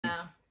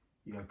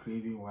you are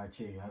craving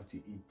wache, you have to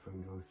eat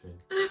Pringles and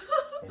drink.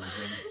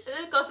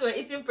 Because we're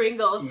eating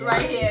Pringles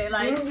right here.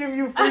 Like, we'll give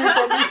you free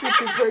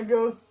publicity,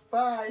 Pringles.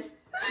 Bye.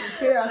 You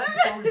pay us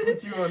before we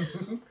put you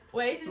on.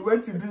 We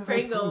went to business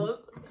Pringles school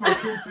for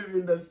creative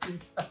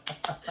industries.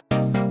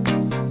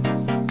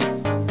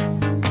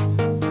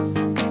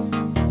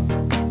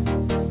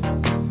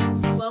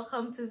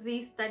 Welcome to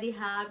Z Study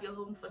Hub, your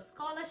home for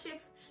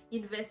scholarships,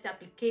 university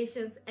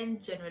applications,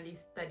 and generally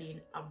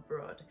studying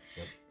abroad.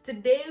 Yep.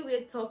 Today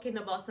we're talking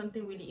about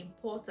something really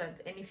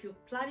important, and if you're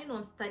planning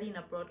on studying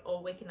abroad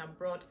or working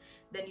abroad,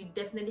 then you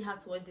definitely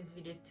have to watch this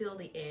video till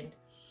the end.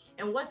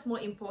 And what's more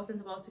important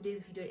about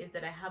today's video is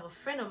that I have a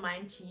friend of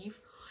mine, Chief,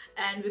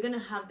 and we're going to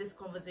have this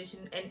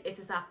conversation, and it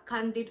is our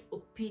candid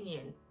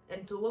opinion.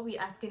 And so what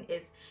we're asking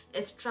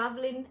is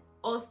traveling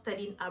or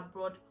studying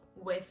abroad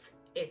worth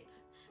it?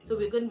 So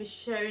we're going to be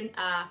sharing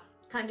our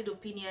candid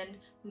opinion.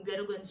 We're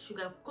not going to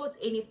sugarcoat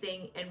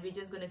anything, and we're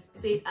just going to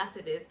say it as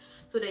it is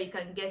so that you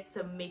can get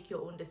to make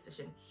your own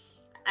decision.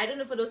 I don't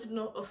know, for those of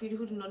you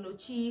who do not know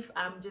Chief,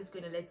 I'm just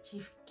going to let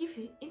Chief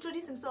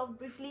introduce himself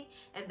briefly,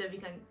 and then we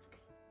can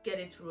get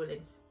it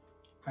rolling.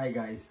 Hi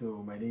guys,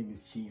 so my name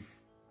is Chief.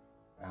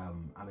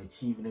 I'm a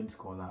Chief Name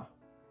Scholar,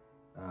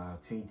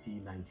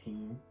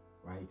 2019,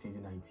 right?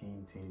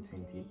 2019,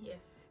 2020. Yes.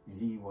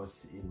 Z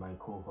was in my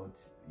cohort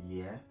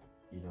year.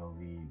 You know,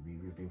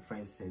 we've been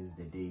friends since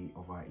the day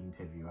of our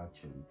interview,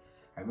 actually.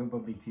 I remember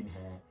meeting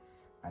her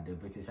at the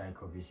British High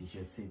Commission. She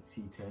was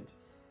seated,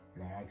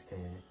 and I asked her,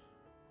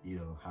 you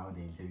know, how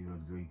the interview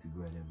was going to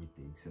go and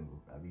everything. So,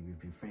 I mean, we've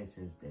been friends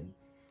since then.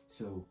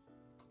 So,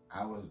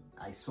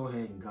 I saw her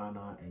in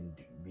Ghana, and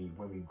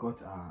when we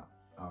got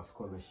our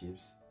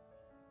scholarships,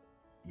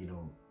 you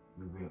know,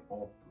 we were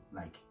all,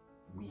 like,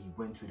 we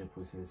went through the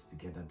process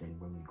together. Then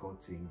when we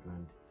got to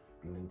England,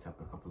 we linked up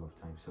a couple of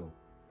times. So,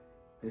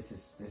 this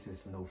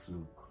is no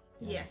fluke.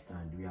 Yes.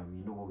 Understand?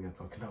 We know what we are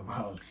talking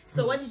about.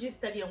 So what did you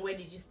study and where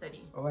did you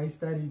study? Oh, I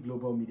studied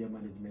global media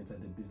management at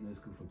the Business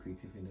School for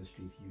Creative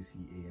Industries,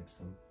 UCA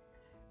Epsom.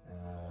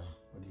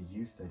 What did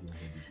you study and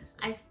where did you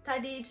study? I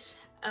studied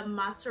a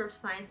Master of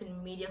Science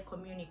in Media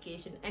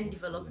Communication and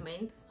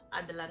Development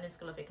at the London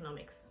School of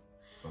Economics.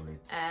 Solid.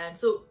 And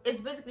so it's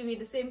basically in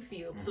the same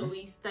field. So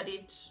we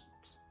studied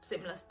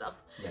similar stuff.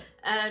 Yeah.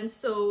 And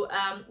so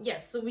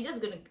yes, so we're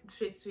just gonna go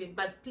straight to it.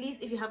 But please,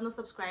 if you have not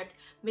subscribed,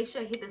 make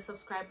sure you hit the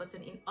subscribe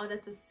button in order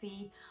to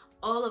see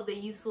all of the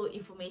useful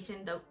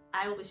information that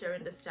I will be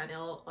sharing this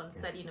channel on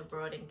studying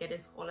abroad and getting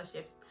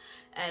scholarships.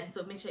 And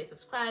so make sure you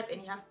subscribe,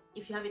 and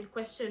if you have any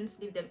questions,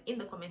 leave them in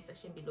the comment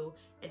section below,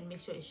 and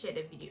make sure you share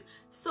the video.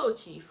 So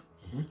Chief,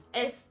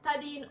 is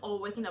studying or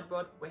working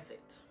abroad worth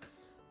it?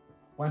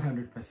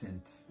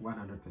 100%.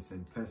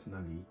 100%.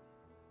 Personally,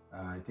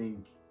 I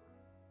think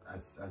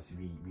as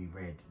we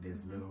read,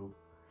 there's no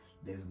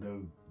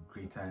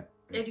greater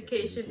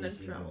education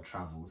than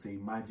travel. So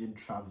imagine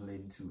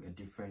traveling to a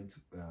different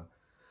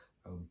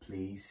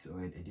place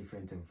or a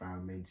different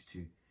environment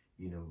to,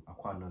 you know,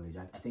 acquire knowledge.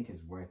 I think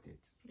it's worth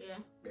it. Yeah.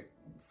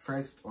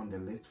 First on the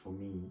list for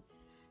me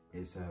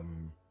is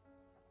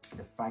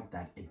the fact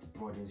that it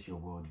broadens your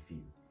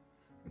worldview.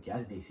 Okay,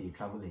 as they say,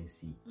 travel and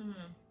see.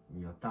 In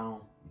your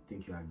town, you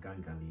think you are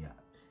Gangalia.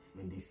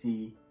 When you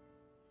see,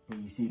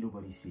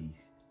 nobody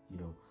sees. You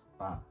know,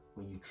 but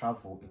when you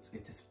travel, it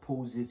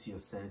exposes your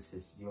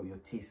senses, your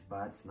taste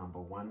buds,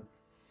 number one,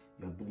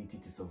 your ability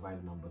to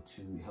survive, number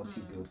two, it helps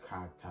you build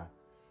character,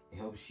 it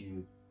helps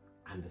you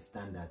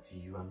understand that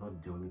you are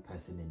not the only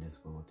person in this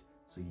world,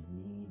 so you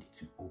need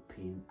to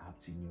open up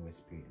to new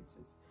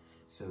experiences.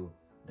 So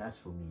that's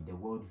for me, the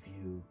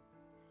worldview,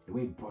 the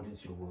way it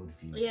broadens your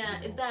worldview. Yeah,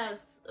 you know. it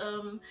does.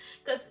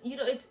 Because you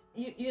know,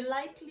 you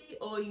likely,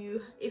 or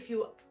if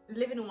you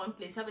live in one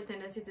place, you have a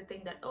tendency to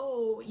think that,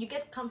 oh, you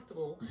get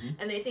comfortable,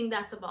 and they think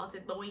that's about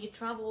it. But when you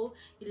travel,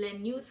 you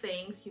learn new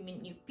things, you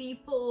meet new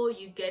people,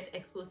 you get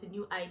exposed to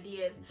new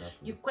ideas,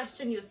 you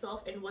question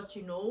yourself and what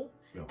you know.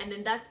 And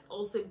then that's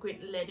also a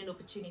great learning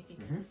opportunity.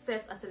 It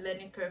serves as a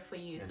learning curve for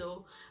you.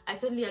 So I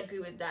totally agree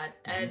with that.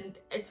 And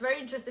it's very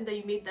interesting that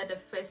you made that the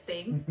first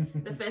thing,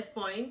 the first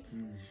point.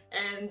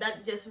 And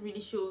that just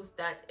really shows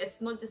that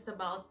it's not just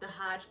about the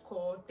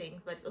hardcore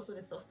things, but it's also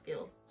the soft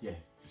skills. Yeah,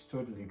 it's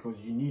totally, because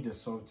you need the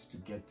soft to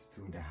get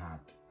through the hard.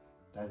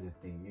 That's the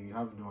thing. You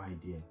have no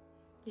idea.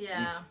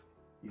 Yeah.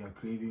 If you are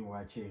craving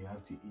wache, you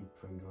have to eat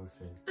Pringles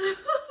and drink.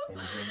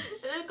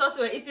 Because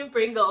we're eating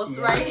Pringles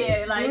right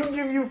here. Like, we'll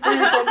give you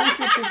free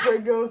publicity,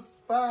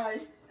 Pringles. Bye.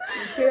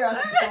 You pay us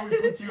before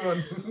we put you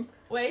on.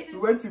 We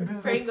went to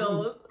business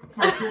school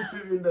for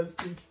creative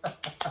industries.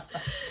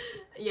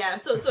 Yeah,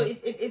 so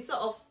it sort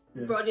of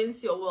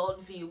broadens your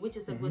worldview, which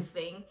is a good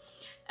thing.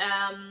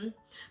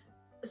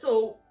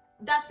 So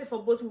that's it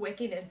for both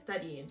working and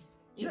studying.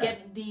 You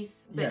get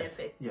these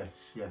benefits.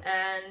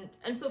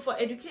 And so for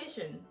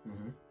education,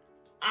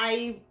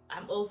 I'm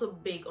also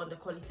big on the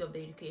quality of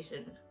the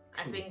education.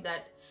 True. I think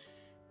that,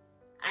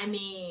 I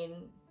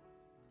mean,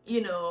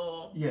 you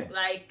know,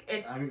 like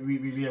it's... I mean,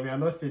 we are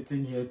not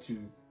sitting here to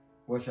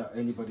wash out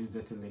anybody's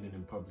dirty linen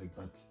in public,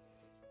 but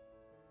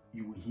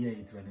you will hear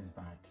it when it's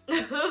bad.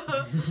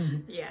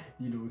 Yeah.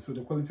 You know, so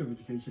the quality of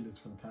education is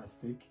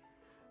fantastic.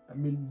 I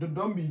mean,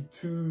 don't be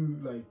too,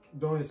 like,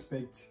 don't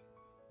expect,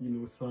 you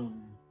know,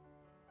 some,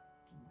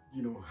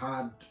 you know,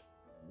 hard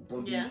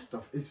body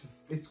stuff.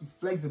 It's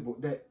flexible.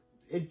 That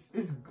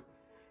it's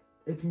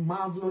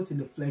marvelous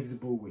in a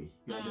flexible way.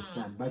 You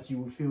understand? But you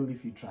will feel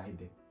if you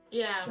tried it.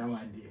 Yeah. That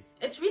one day.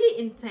 It's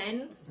really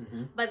intense,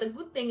 but the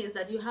good thing is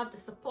that you have the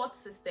support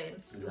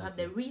systems, you have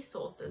the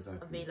resources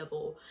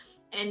available,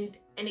 and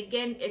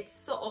again, it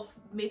sort of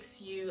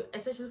makes you,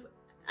 especially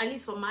at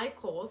least for my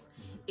course,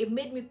 it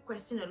made me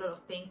question a lot of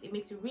things. It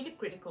makes you really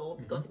critical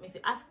because it makes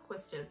you ask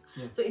questions.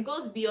 So it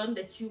goes beyond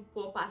that you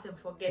poor pass and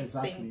forget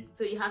things.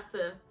 So you have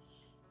to,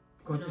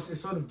 because it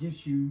sort of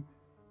gives you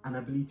an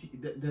ability.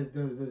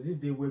 There's this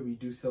day where we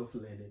do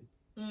self-learning.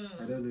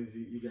 I don't know if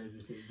you guys are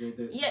saying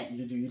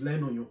you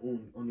learn on your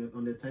own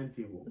on the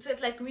timetable. So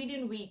it's like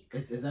reading week.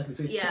 It's exactly,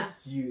 so it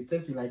tests you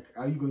like,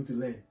 are you going to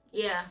learn?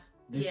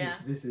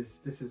 This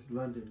is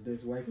London,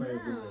 there's Wi-Fi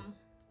everywhere.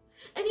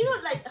 And you know,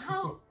 like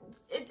how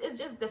it's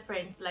just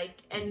different,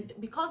 like, and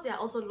because there are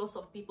also lots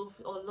of people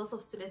or lots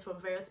of students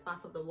from various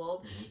parts of the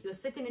world, you're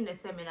sitting in a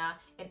seminar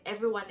and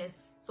everyone is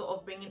sort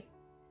of bringing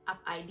up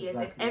ideas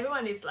and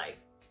everyone is like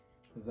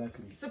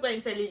super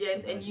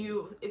intelligent, and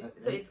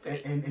it's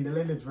great. And the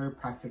learning is very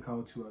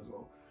practical too as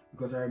well,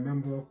 because I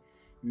remember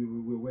we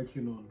were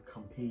working on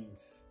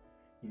campaigns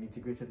in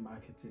integrated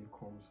marketing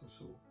comms or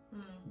so.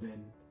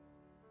 Then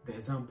the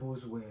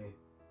examples were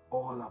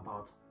all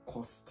about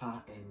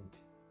Costa and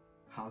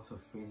House of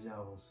Fraser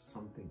or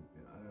something.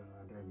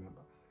 I don't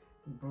remember.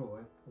 Bro,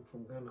 I'm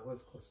from Ghana.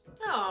 What's Costa?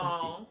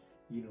 Oh,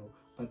 you know.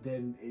 But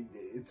then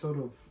it sort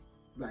of,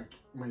 like,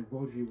 my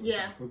worldview was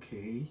like,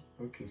 okay,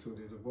 so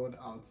there's a world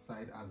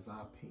outside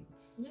Azar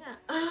paints.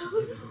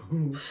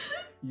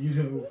 You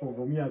know,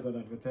 for me as an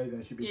advertiser,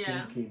 I should be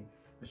thinking,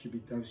 I should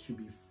be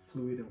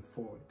fluid and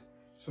forward.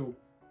 So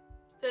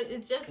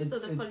it's just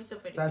the quality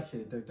of education. That's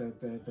it.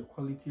 The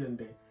quality and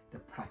the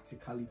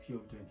practicality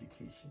of the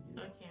education. You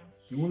know?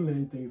 You won't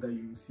learn things that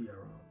you don't see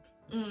around.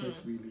 It's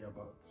just really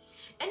about.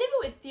 And even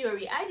with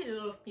theory, I did a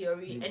lot of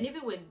theory, and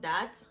even with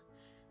that,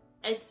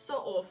 it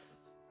sort of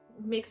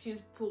makes you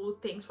pull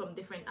things from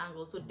different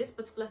angles. So this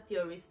particular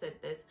theory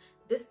said this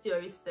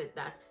theory said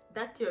that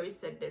theory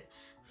said this.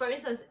 For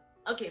instance,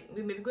 okay,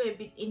 we may go a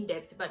bit in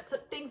depth, but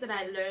things that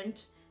I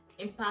learned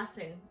in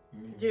passing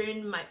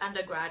during my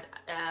undergrad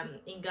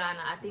in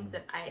Ghana are things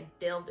that I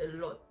delved a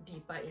lot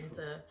deeper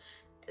into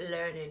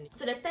learning.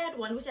 So the third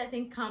one, which I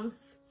think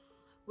comes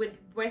with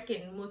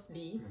working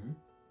mostly,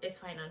 is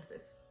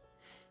finances.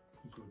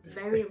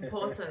 Very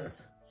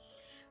important.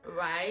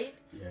 Right?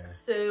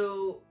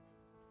 So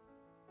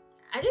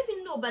I don't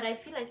even know, but I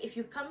feel like if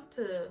you're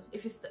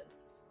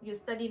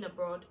studying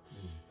abroad,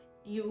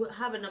 you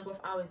have a number of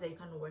hours that you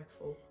can work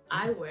for.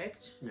 I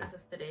worked as a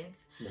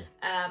student,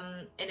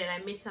 and then I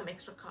made some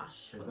extra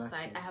cash on the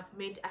side. I have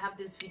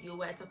this video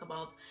where I talk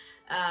about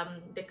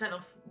the kind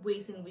of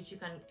ways in which you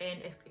can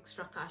earn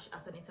extra cash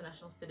as an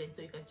international student,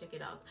 so you can check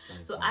it out.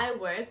 So I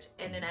worked,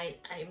 and then I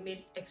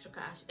made extra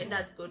cash, and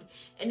that's good.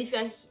 And if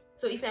you're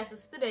as a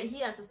student,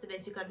 here as a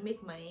student, you can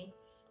make money.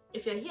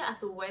 If you're here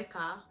as a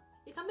worker,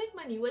 you can make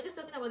money. We're just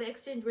talking about the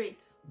exchange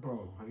rates.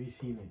 Bro, have you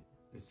seen it?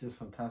 It's just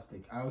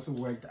fantastic. I also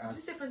worked as...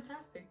 Just say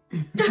fantastic.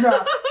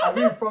 Nah, I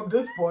mean, from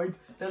this point,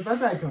 there's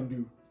nothing I can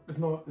do. It's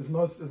not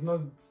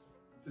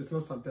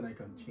something I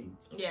can change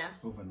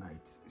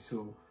overnight.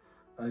 So,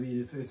 I mean,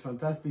 it's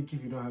fantastic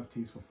if you don't have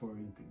taste for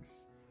foreign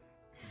things.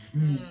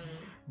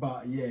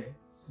 But yeah,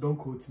 don't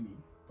quote me.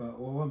 But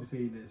what I'm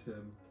saying is,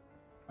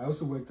 I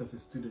also worked as a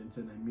student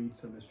and I made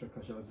some extra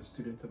cash. I was a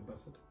student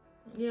ambassador.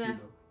 You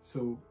know,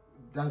 so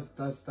that's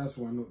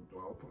one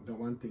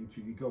thing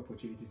too. You get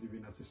opportunities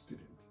even as a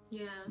student.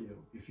 You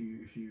know, if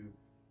you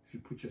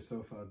put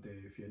yourself out there,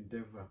 if you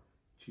endeavor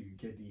to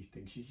get these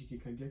things, you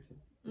can get it.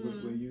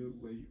 Were you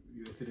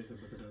a student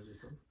ambassador as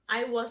yourself?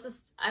 I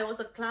was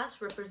a class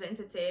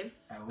representative.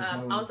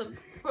 I was a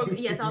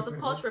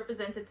course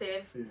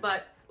representative.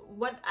 But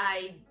what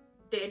I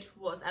did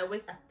was I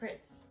worked at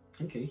Pret.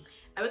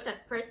 I worked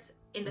at Pret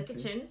in the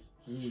kitchen.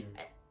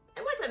 I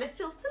worked at it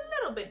still a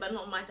little bit, but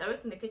not much. I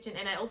worked in the kitchen,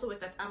 and I also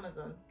worked at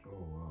Amazon.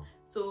 Oh wow!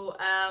 So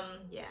I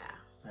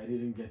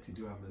didn't get to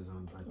do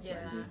Amazon, but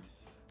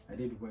I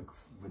did work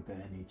with the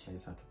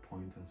NHS at a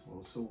point as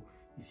well. So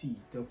you see,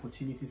 the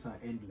opportunities are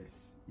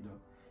endless. You know,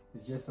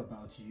 it's just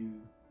about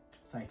you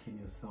psyching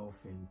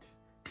yourself, and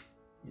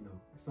you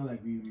know, it's not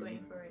like we going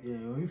for it.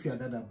 Or if you're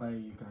that buy,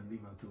 you can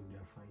live at home.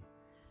 They're fine.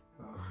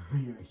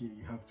 When you're here,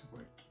 you have to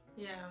work.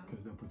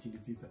 Because the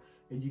opportunities are,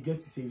 and you get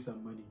to save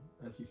some money,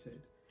 as you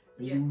said.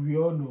 And we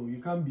all know you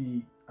can't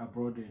be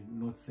abroad and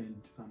not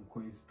send some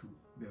coins to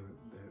the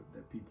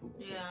people,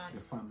 the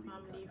family,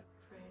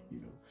 friends. You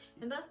know,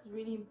 and that's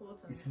really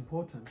important. It's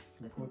important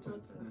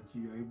that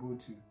you are able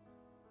to,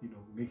 you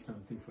know, make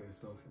something for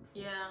yourself.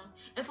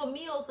 And for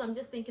me also, I'm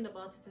just thinking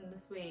about it in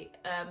this way.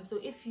 So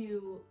if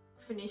you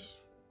finish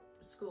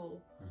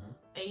school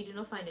and you do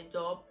not find a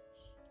job,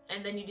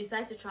 and then you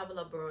decide to travel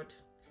abroad,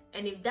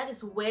 and if that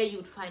is where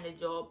you'd find a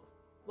job,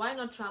 why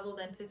not travel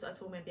and sit at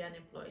home and be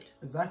unemployed?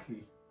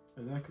 Exactly.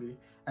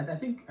 And I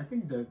think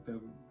that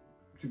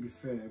to be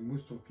fair,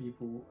 most of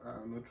people are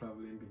not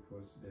traveling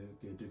because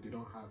they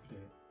don't have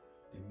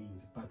the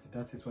means. But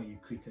that is why you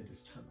created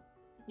this channel.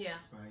 Yeah.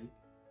 Right.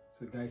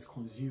 So guys,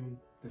 consume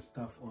the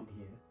stuff on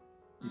here.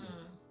 You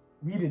know,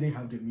 we didn't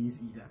have the means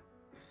either.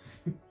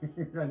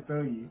 I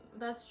tell you.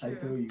 That's true. I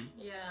tell you.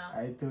 Yeah.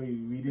 I tell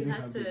you, we didn't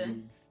have the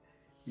means.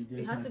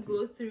 We had to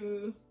go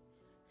through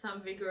some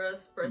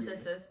vigorous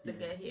processes to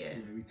get here.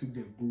 Yeah, we took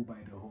the bull by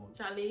the horn.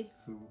 Charlie.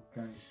 So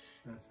guys,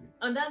 that's it.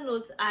 On that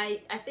note,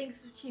 I think,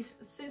 Chief,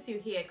 since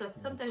you're here, because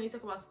sometimes we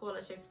talk about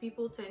scholarships,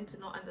 people tend to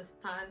not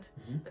understand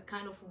the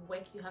kind of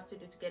work you have to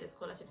do to get a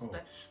scholarship.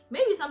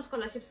 Maybe some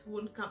scholarships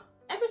won't come.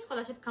 Every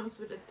scholarship comes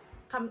with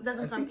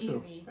doesn't come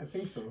easy. I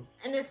think so.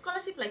 And a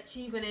scholarship like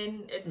Chief, and then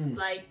it's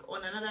like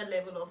on another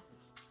level of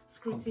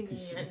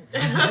scrutiny,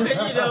 and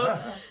you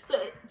know.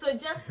 So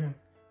just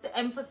to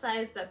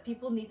emphasize that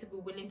people need to be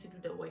willing to do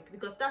the work,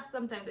 because that's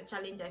sometimes the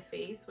challenge I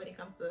face when it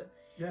comes to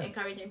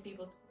encouraging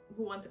people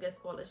who want to get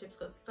scholarships,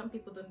 because some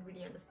people don't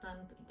really understand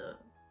the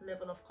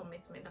level of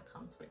commitment that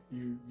comes with.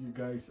 You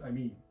guys, I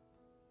mean,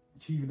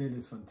 achieving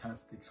is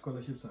fantastic.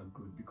 Scholarships are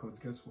good because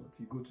guess what?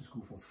 You go to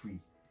school for free.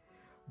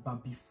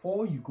 But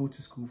before you go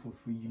to school for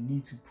free, you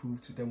need to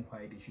prove to them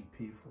why they should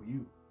pay for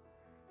you.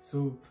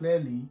 So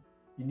clearly,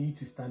 you need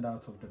to stand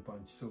out of the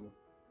bunch. So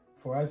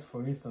for us,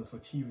 for instance, for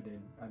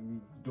Chiefden, I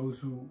mean, those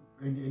who,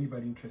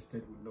 anybody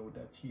interested would know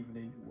that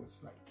Chiefden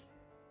was like,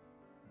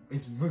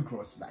 it's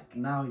rigorous. Like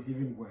now it's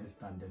even worse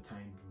than the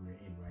time we were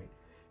in, right?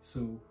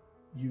 So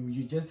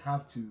you just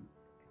have to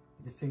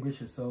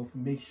distinguish yourself,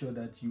 make sure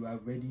that you are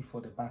ready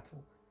for the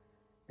battle.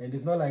 And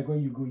it's not like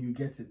when you go, you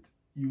get it.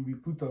 You'll be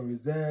put on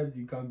reserve.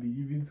 You can be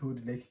even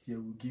told next year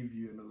we'll give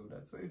you and all of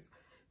that. So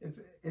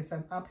it's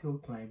an uphill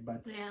climb,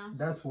 but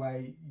that's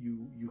why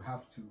you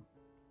have to,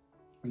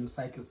 you know,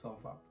 psych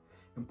yourself up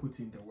and put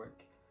in the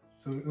work.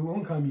 So it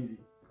won't come easy.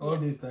 All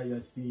this that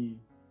you're seeing,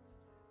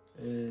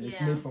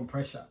 it's made from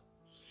pressure.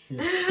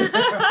 Yeah.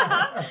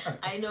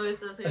 I know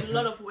it's a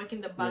lot of work in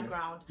the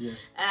background.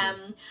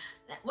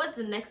 What's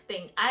the next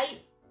thing?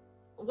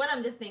 What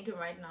I'm just thinking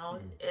right now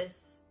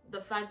is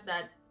the fact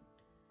that,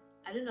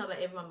 I don't know about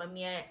everyone, but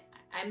me,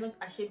 I'm not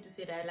ashamed to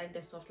say that I like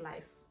the soft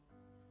life.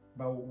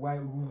 But why?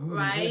 Who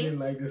didn't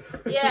like this?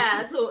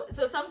 Yeah. So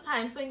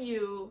sometimes when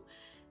you're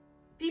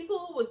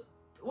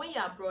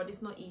abroad,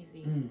 it's not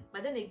easy.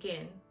 But then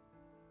again,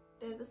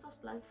 there's a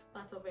soft life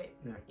part of it.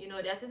 Yeah. You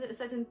know, there are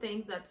certain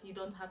things that you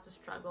don't have to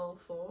struggle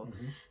for.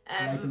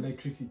 Like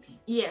electricity.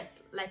 Yes,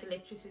 like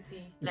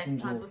electricity, like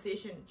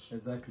transportation.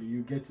 Exactly.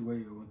 You get to where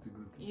you want to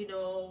go to. You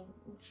know,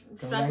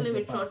 struggling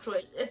with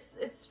trotro.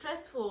 It's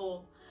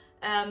stressful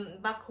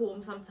back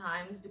home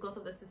sometimes because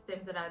of the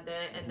systems that are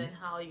there, and then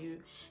how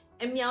you.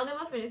 And me, I'll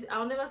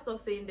never stop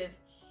saying this.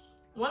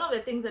 One of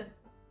the things that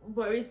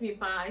worries me,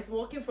 is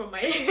walking from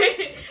my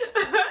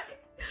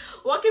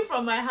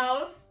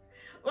house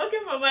to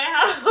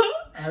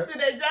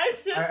the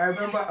junction.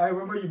 I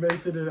remember you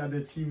mentioned it at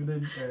the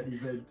Chiefden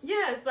event.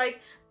 Yes,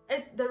 like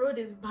the road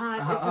is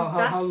bad.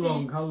 How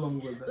long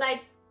was that?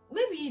 Like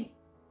maybe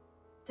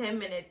 10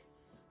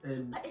 minutes.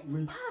 And it's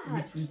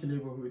bad. Which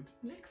neighborhood?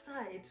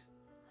 Lakeside.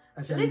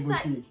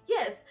 Lakeside.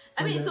 Yes.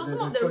 So I mean, so some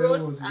of the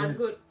roads are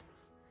good.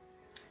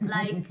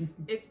 Like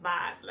it's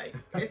bad. Like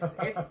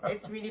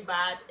it's really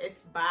bad.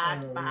 It's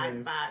bad.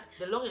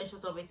 The long and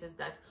short of it is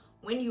that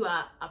when you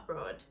are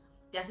abroad,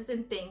 there are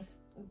certain things,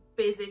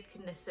 basic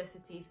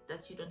necessities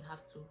that you don't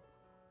have to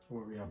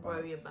worry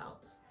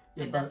about.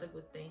 Yeah, and that's a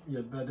good thing.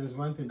 Yeah, but there's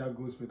one thing that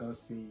goes without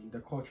saying: the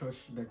culture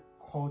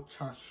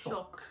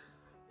shock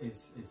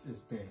is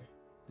there.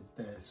 It's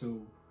there.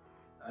 So,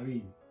 I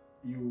mean,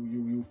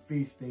 you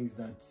face things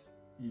that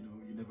you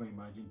never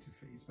imagined to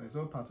face, but it's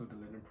all part of the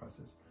learning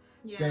process.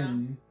 Yeah.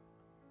 Then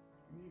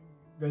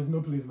there's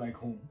no place like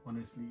home,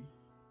 honestly.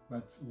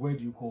 But where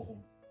do you call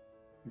home?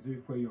 Is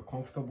it where you're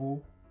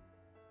comfortable,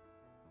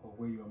 or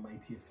where you're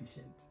mighty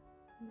efficient?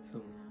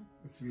 So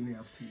it's really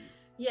up to you.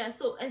 Yeah.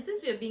 So, and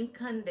since we are being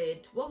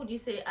candid, what would you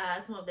say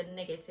are some of the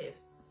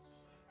negatives?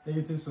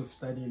 Negatives of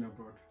studying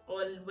abroad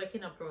or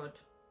working abroad?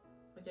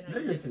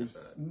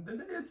 Negatives. The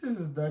negatives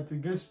is that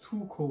it gets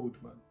too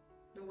cold, man.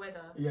 The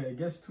weather. Yeah, it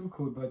gets too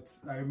cold. But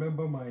I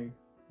remember my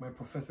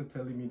professor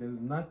telling me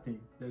there's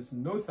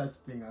no such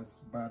thing as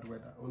bad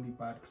weather, only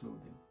bad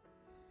clothing.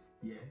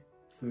 Yeah.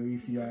 So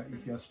if you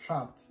are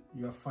strapped,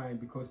 you are fine,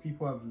 because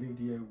people have lived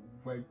here,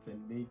 worked,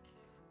 and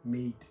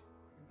made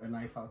a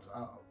life out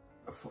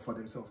for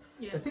themselves.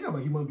 Yeah. The thing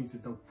about human beings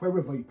is that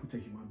wherever you put a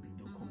human being,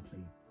 they'll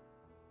complain.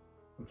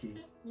 Okay.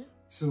 Yeah.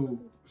 So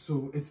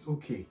it's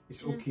okay.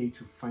 It's okay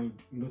to find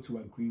not to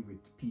agree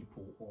with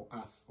people or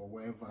us or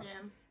whatever.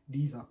 Yeah.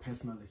 These are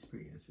personal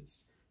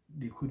experiences.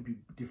 They could be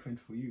different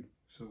for you.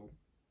 So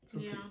it's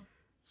okay. Yeah.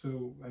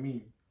 So I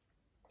mean,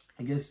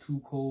 it gets too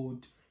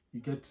cold.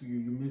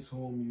 You miss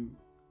home.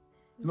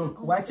 Look,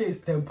 Wache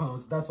is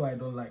 £10. That's why I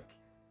don't like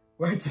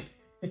Wache.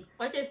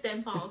 Wache is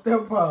 £10. It's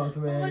 £10,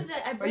 man.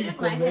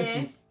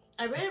 I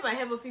I braided my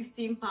hair for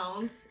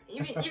 £15.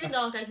 Even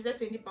though she said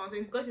 £20, so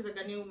it's because she's a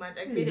Ghanaian woman.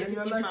 I paid her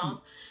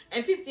 £15,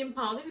 and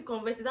 £15. If you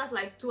convert it, that's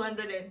like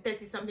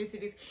 230 something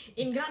cedis.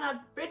 In Ghana, I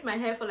braid my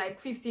hair for like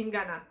 15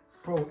 Ghana.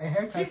 Bro, a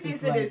haircut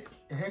is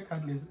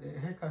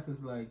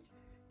like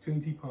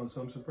 £20.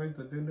 So I'm surprised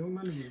that the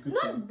woman was good.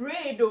 Not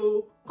braid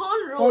though,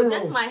 cornrow,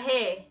 just my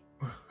hair.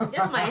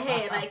 Just my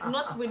hair, like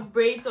not with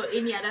braids or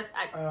any other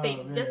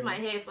thing. Man. Just my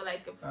hair for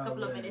like a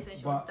couple of minutes and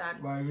she was done.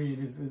 But I mean,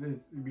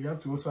 we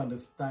have to also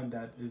understand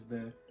that is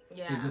the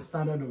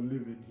standard of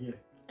living here.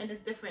 And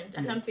it's different.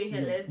 I can't pay her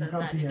less than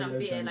that. You can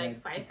pay her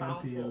like £5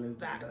 for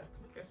that.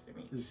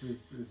 This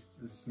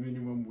is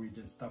minimum wage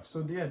and stuff.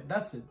 So yeah,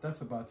 that's it.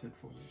 That's about it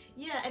for me.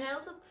 Yeah, and I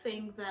also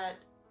think that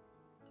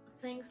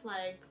things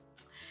like,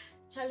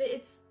 Charlie,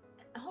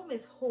 home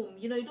is home.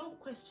 You know, you don't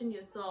question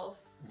yourself.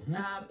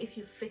 If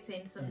you fit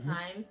in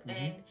sometimes,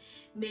 and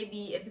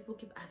maybe people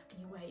keep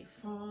asking you where you're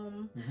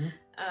from,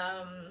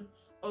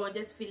 or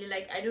just feeling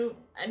like I don't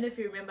know if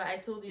you remember I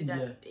told you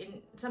that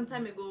in some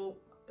time ago,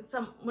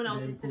 when I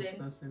was a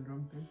student.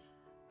 Syndrome thing?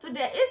 So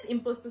there is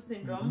imposter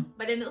syndrome,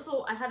 but then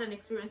also I had an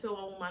experience where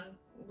one woman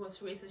was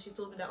racist. She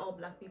told me that all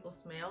black people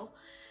smell.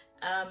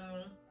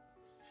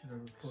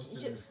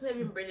 She's not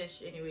even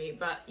British anyway,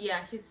 but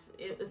yeah, it's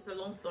a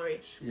long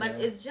story, but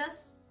it's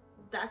just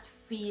that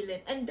feeling.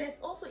 And there's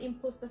also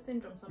imposter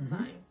syndrome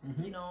sometimes.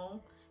 You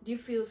know, do you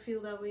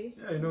feel that way?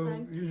 Yeah,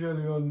 sometimes?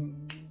 Usually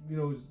on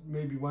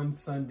maybe one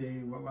Sunday,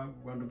 one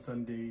random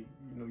Sunday,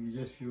 you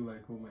just feel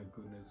like, oh my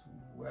goodness,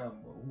 who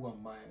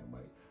am I?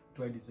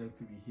 Do I deserve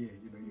to be here?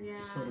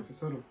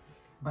 Sort of.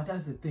 But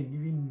that's the thing.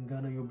 Even in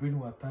Ghana, your brain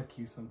will attack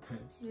you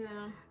sometimes.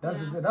 Yeah.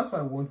 That's why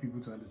I want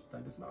people to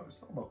understand. It's not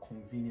about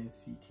convenience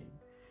seeking.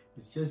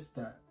 It's just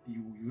that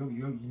you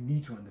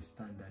need to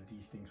understand that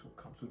these things will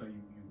come, so that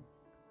you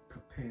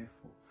prepare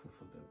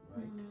for them,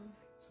 right?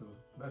 So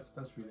that's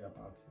really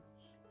about it.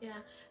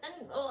 Yeah,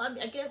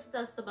 and I guess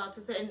that's about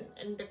to say,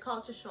 and the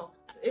culture shock.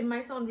 It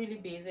might sound really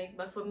basic,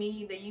 but for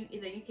me, in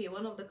the UK,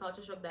 one of the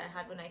culture shock that I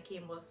had when I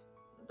came was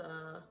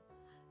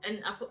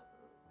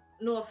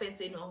no offense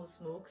to anyone who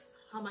smokes,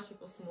 how much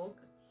people smoke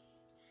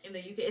in the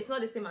UK. It's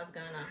not the same as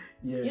Ghana.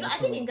 Yeah, I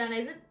think in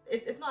Ghana,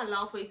 it's not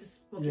allowed for you to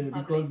smoke in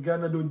public. Because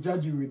Ghana don't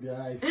judge you with their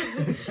eyes.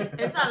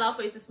 It's not allowed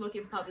for you to smoke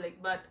in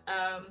public, but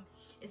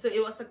so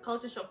it was a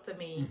culture shock to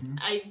me.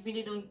 I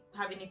really don't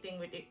have anything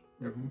with it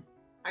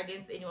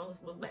against anyone who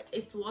smokes, but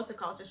it was a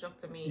culture shock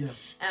to me.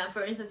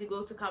 For instance, you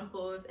go to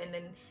campus and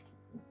then,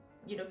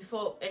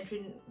 before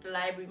entering the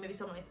library, maybe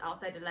someone is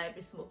outside the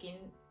library smoking.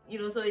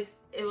 So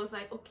it was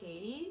like,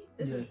 okay,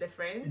 this is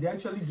different. They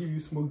actually give you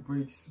smoke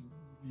breaks,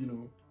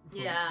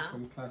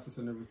 from classes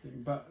and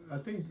everything. But I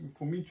think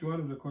for me too, one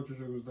of the culture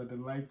shocks was that the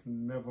lights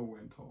never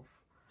went off,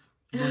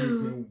 not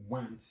even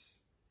once.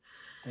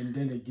 And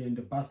then again,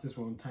 the buses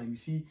were on time. You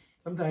see,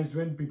 sometimes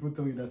when people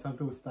tell you that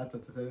something will start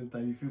at a certain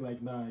time, you feel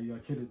like, nah, you are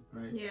kidding,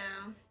 right?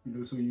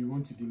 Yeah. So you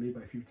want to delay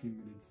by 15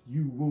 minutes.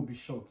 You will be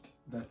shocked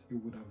that it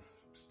would have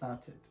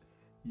started,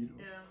 Yeah.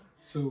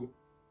 So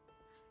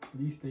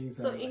these things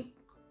are... So in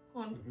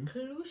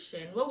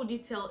conclusion, what would you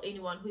tell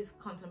anyone who is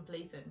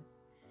contemplating?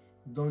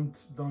 Don't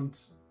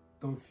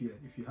fear.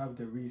 If you have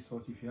the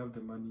resource, if you have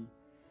the money,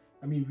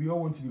 I mean, we all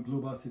want to be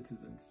global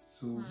citizens.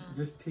 So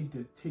just take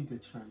the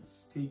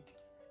chance. Take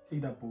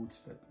that bold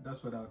step.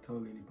 That's what I'll tell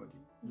anybody.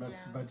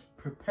 But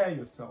prepare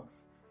yourself,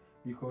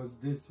 because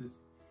this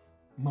is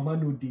Mama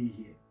no day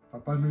here,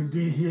 Papa no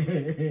day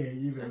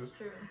here. That's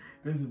true.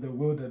 This is the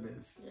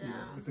wilderness.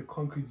 It's a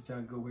concrete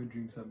jungle where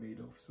dreams are made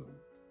of. So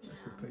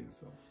just prepare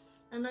yourself.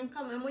 And then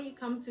when you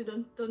come to,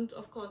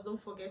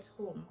 don't forget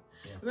home.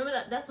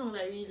 Remember that song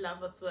that I really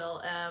love as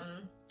well.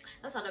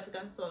 That's South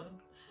African song.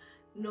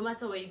 No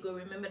matter where you go,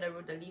 remember the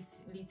road that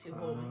leads you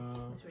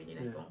home. It's really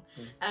nice song.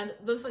 And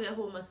don't forget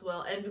home as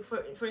well. And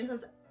for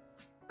instance,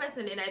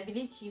 personally, and I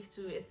believe Chief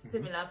too is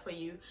similar for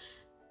you,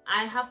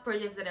 I have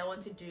projects that I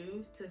want to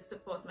do to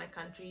support my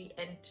country,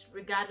 and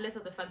regardless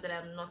of the fact that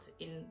I'm not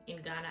in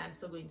Ghana, I'm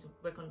still going to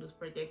work on those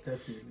projects.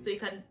 Definitely. So you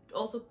can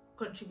also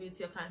contribute to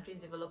your country's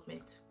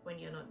development when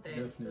you're not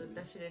there. Definitely. So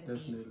that shouldn't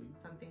be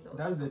something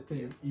that's the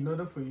thing. In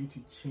order for you to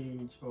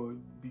change or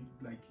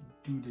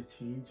do the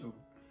change or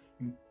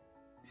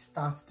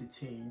start the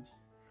change,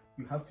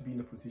 you have to be in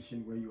a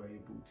position where you are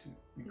able to.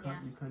 You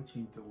can't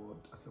change the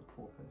world as a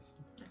poor person.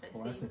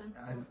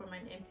 From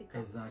an empty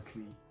cup.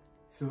 Exactly.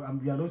 So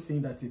we are not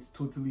saying that it's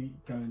totally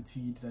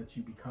guaranteed that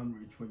you become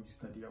rich when you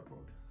study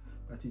abroad,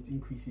 but it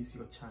increases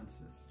your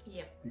chances.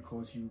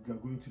 Because you are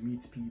going to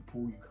meet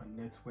people you can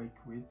network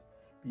with,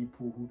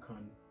 people who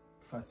can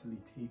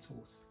facilitate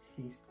or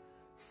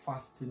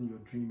fasten your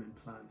dream and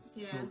plans.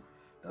 So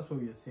that's what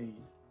we are saying.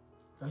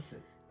 That's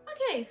it.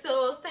 Okay,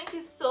 so thank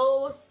you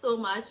so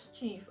much,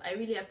 Chief. I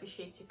really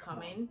appreciate you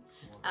coming.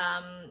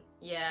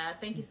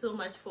 Thank you so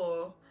much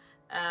for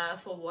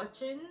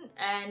watching.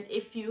 And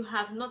if you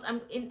have not,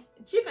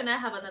 Chief and I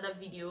have another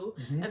video,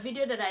 a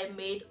video that I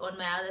made on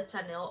my other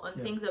channel on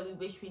things that we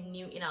wish we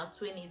knew in our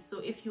 20s. So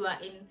if you are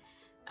in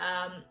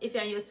If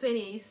you're in your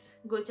 20s,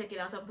 go check it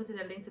out. I'm putting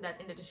a link to that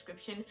in the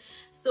description.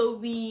 So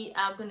we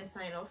are going to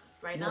sign off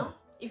right now.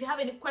 If you have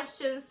any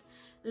questions,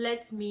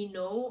 let me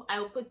know. I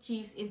will put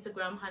Chief's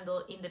Instagram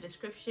handle in the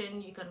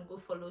description. You can go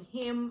follow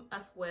him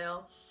as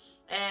well.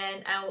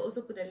 And I will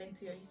also put a link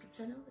to your YouTube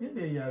channel.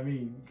 Yeah. I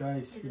mean,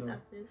 guys, Is it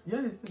active?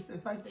 Yeah,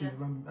 it's active.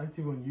 Yeah. I'm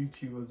active on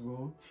YouTube as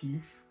well,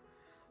 Chief.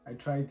 I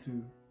try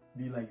to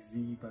be like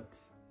Z, but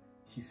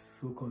she's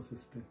so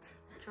consistent.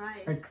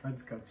 Try. I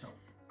can't catch up.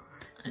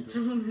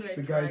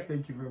 So guys,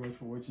 thank you very much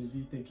for watching.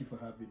 Z, thank you for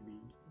having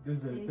me.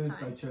 This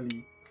is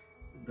actually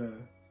the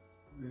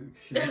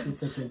should I say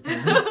second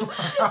time?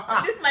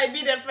 This might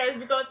be the first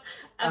because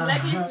I'm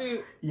likely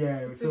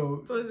to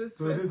so this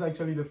is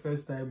actually the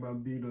first time I'm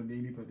being on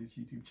anybody's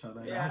YouTube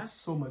channel. I had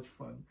so much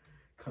fun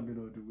coming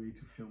all the way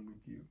to film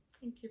with you.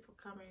 Thank you for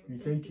coming.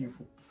 Thank you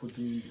for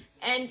doing this.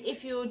 And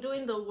if you're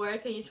doing the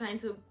work and you're trying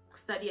to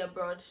study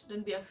abroad,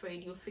 don't be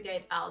afraid. You'll figure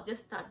it out.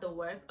 Just start the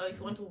work, or if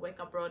you want to work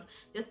abroad,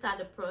 just start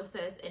the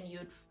process, and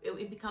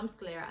it becomes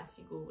clearer as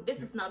you go. This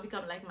has now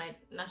become like my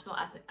national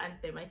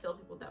anthem. I tell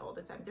people that all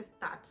the time. Just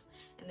start,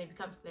 and it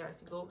becomes clearer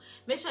as you go.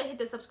 Make sure you hit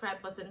the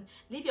subscribe button.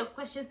 Leave your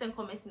questions and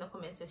comments in the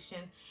comment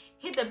section.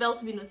 Hit the bell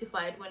to be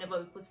notified whenever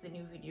we post the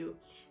new video.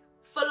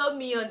 Follow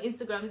me on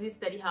Instagram,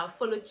 ZStudyHub.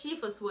 Follow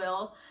Chief as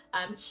well.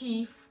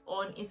 Chief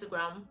on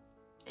Instagram,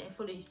 and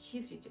follow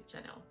Chief's YouTube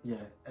channel. Yeah,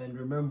 and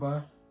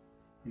remember,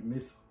 you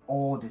miss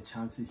all the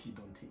chances you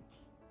don't take.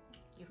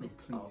 You miss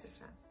all the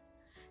chances.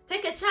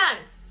 Take a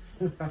chance.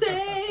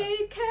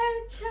 Take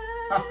a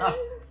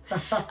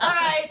chance. All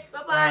right.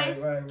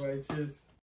 Bye-bye. Bye. Cheers.